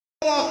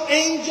product,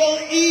 Angel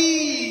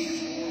E.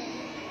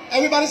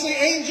 Everybody say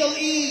Angel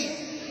E.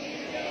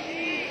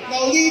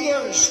 Now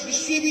leaders,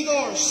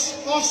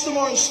 distributors,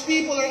 customers,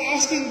 people are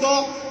asking,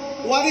 Doc,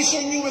 what is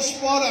your newest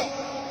product?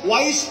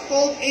 Why is it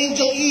called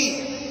Angel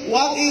E?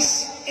 What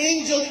is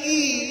Angel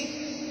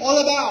E all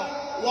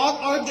about? What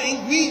are the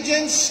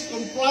ingredients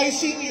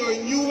comprising your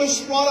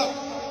newest product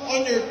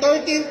on your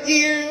 13th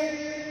year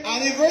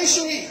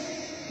anniversary?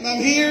 Now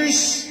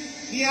here's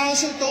the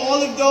answer to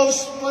all of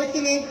those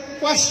pertinent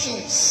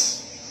questions.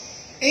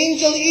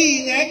 Angel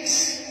E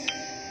next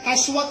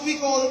has what we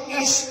call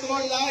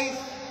Estrolife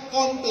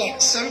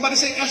complex. Everybody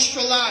say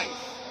Estrolife.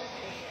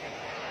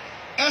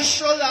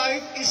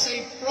 Estrolife is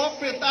a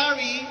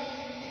proprietary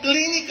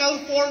clinical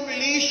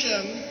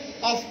formulation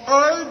of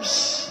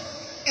herbs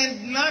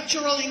and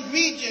natural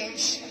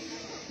ingredients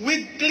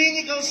with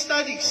clinical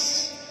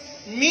studies,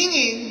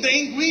 meaning the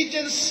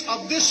ingredients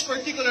of this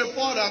particular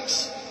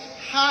products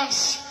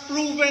has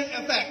proven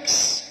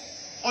effects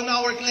on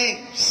our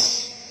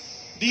claims.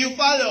 Do you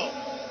follow?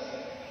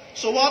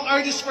 So what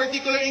are these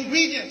particular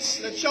ingredients?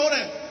 Let's show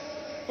them.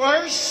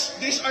 First,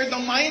 these are the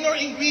minor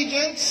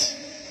ingredients.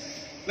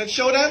 Let's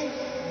show them.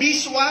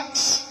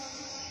 Beeswax.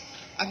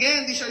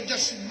 Again, these are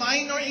just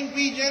minor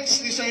ingredients.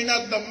 These are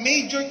not the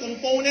major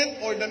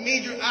component or the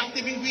major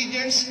active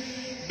ingredients.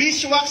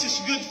 Beeswax is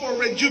good for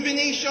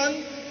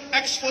rejuvenation,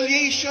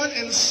 exfoliation,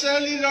 and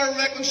cellular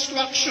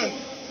reconstruction.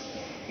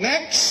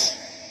 Next,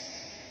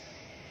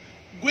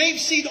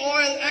 grapeseed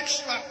oil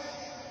extract.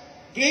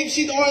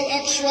 Grapeseed oil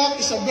extract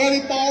is a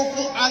very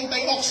powerful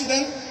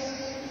antioxidant.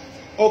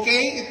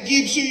 Okay, it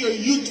gives you your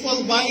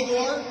youthful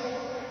vigor.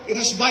 It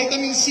has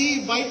vitamin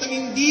C,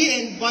 vitamin D,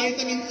 and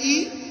vitamin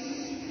E.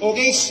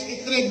 Okay,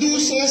 it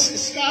reduces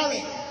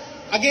scarring.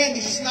 Again,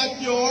 this is not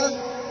your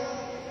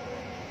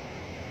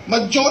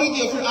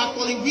majority of your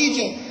actual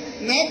ingredient.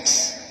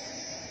 Next,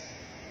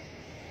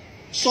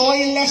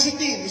 soy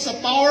lecithin is a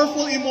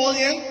powerful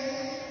emollient.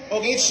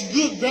 Okay, it's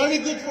good, very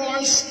good for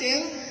our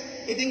skin.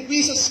 It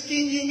increases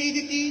skin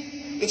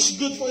humidity. It's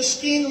good for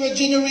skin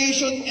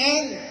regeneration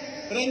and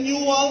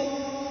renewal.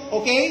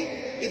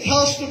 Okay, it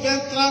helps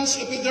prevent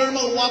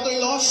transepidermal water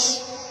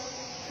loss.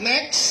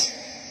 Next,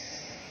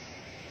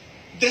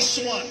 this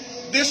one.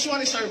 This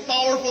one is our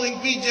powerful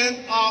ingredient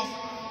of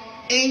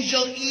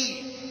Angel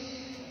E.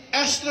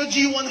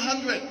 Estrogen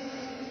 100.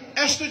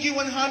 Estrogen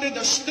 100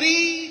 has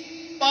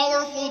 3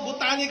 powerful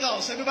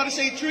botanicals. Everybody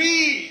say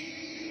 3.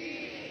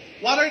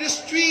 What are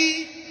these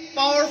 3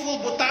 powerful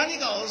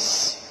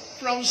botanicals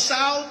from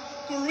South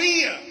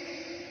Korea?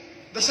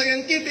 The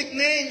scientific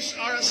names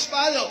are as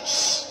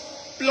follows.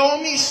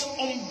 Plomis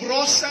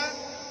umbrosa,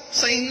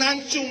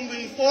 Cynanchum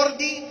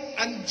wilfordi,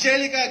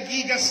 Angelica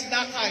gigas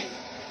nakay.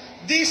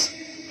 These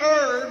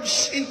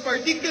herbs in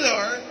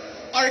particular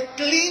are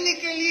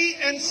clinically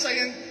and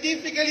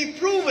scientifically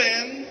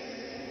proven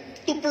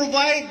to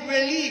provide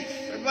relief.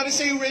 Everybody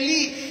say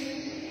relief.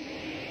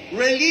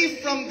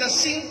 Relief from the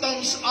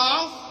symptoms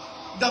of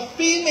the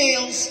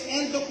female's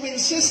endocrine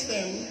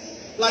system,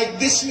 like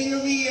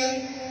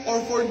dysmenorrhea,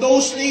 or for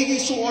those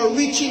ladies who are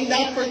reaching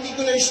that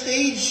particular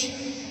stage,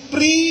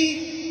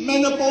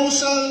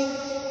 pre-menopausal,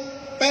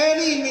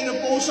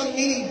 peri-menopausal,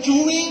 meaning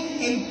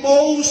during, and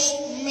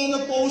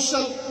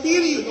post-menopausal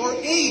period or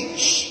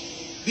age.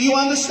 Do you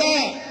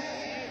understand?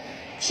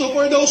 So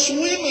for those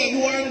women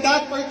who are in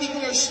that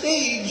particular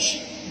stage,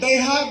 they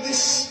have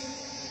this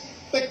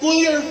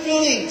peculiar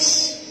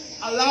feelings.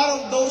 A lot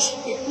of those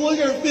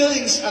peculiar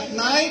feelings at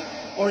night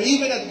or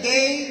even at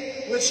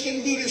day, which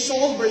can be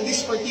resolved by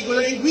this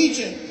particular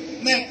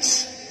ingredient.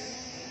 Next.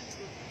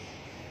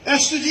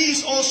 Estrogen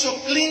is also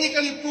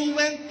clinically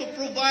proven to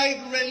provide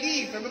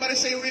relief. Everybody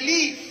say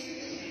relief.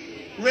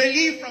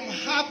 Relief from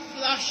hot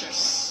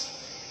flashes.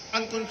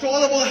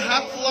 Uncontrollable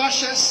hot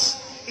flashes.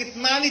 It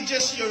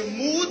manages your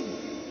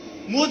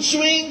mood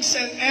swings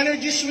and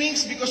energy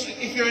swings, because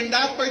if you're in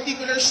that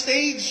particular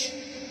stage,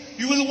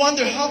 you will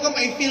wonder, how come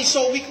I feel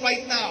so weak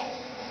right now?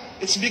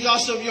 It's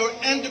because of your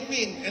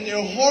endocrine and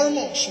your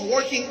hormones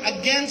working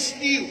against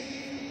you.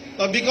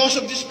 But because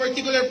of this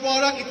particular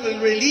product, it will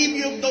relieve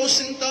you of those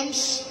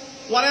symptoms.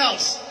 What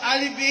else?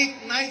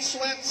 Alleviate night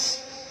sweats.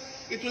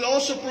 It will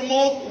also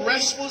promote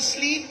restful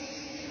sleep.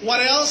 What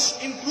else?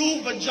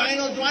 Improve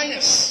vaginal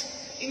dryness.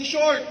 In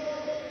short,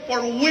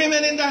 for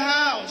women in the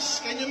house,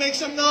 can you make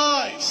some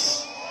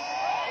noise?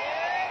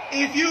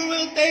 If you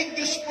will take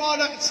this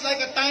product, it's like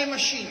a time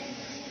machine.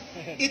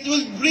 It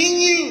will bring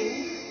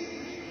you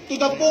to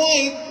the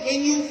point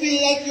when you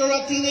feel like you're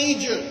a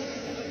teenager.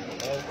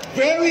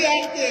 Very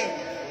active,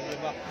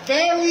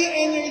 very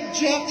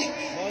energetic,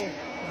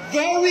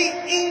 very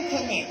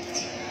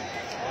intimate.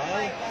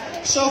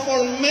 So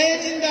for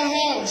men in the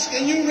house,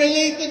 can you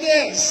relate to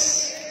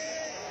this?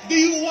 Do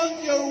you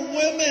want your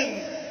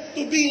women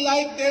to be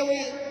like they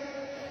were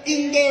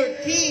in their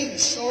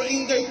teens or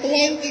in their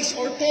 20s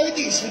or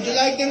 30s? Would you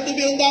like them to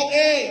be on that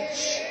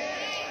age?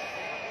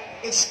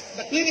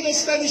 The clinical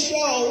study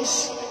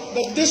shows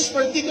that this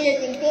particular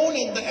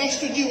component, the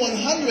estrogen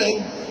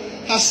 100,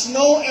 has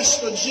no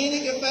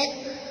estrogenic effect,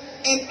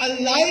 and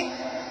unlike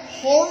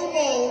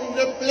hormone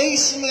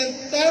replacement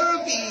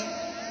therapy,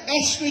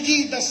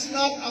 estrogen does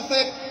not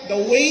affect the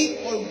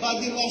weight or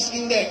body mass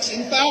index.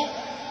 In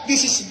fact,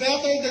 this is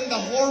better than the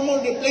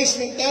hormone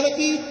replacement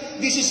therapy.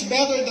 This is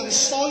better than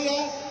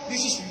soya.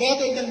 This is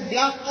better than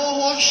black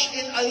cohosh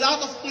in a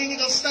lot of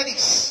clinical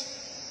studies.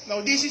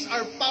 Now, this is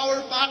our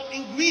power-packed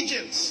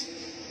ingredients.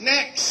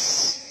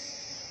 Next,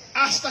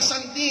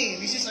 astaxanthin.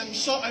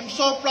 I'm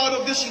so proud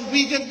of this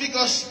ingredient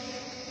because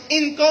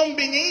in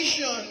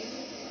combination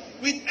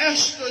with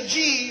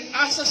estrogen,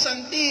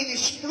 astaxanthin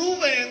is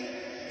proven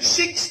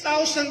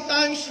 6,000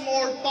 times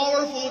more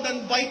powerful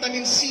than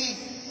vitamin C.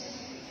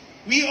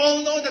 We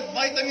all know that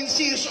vitamin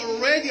C is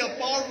already a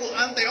powerful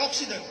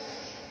antioxidant.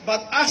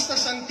 But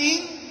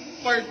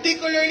astaxanthin,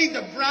 particularly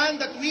the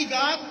brand that we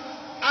got,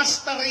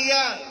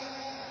 Astareal,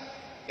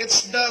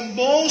 it's the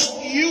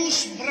most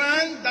used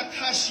brand that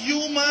has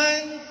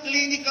human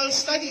clinical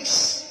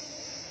studies.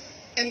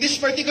 And this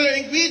particular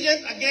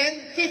ingredient,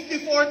 again,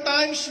 54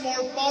 times more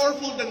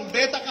powerful than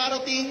beta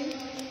carotene,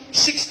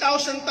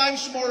 6,000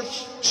 times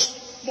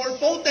more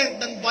potent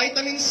than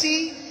vitamin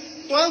C,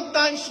 12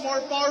 times more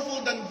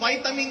powerful than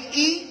vitamin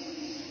E,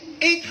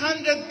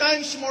 800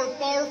 times more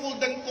powerful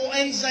than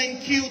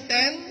coenzyme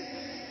Q10,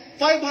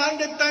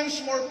 500 times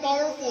more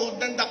powerful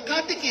than the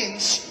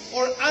catechins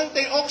or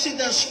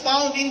antioxidants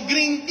found in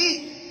green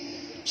tea.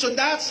 So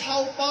that's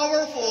how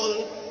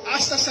powerful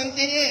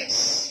astaxanthin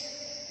is.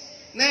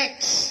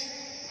 Next,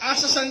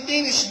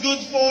 astaxanthin is good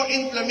for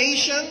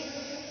inflammation.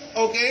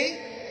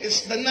 Okay?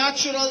 It's the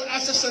natural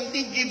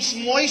astaxanthin gives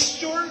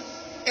moisture,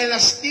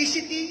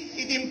 elasticity.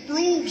 It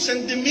improves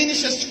and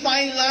diminishes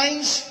fine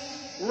lines,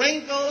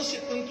 wrinkles.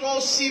 It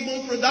controls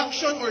sebum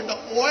production or the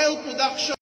oil production.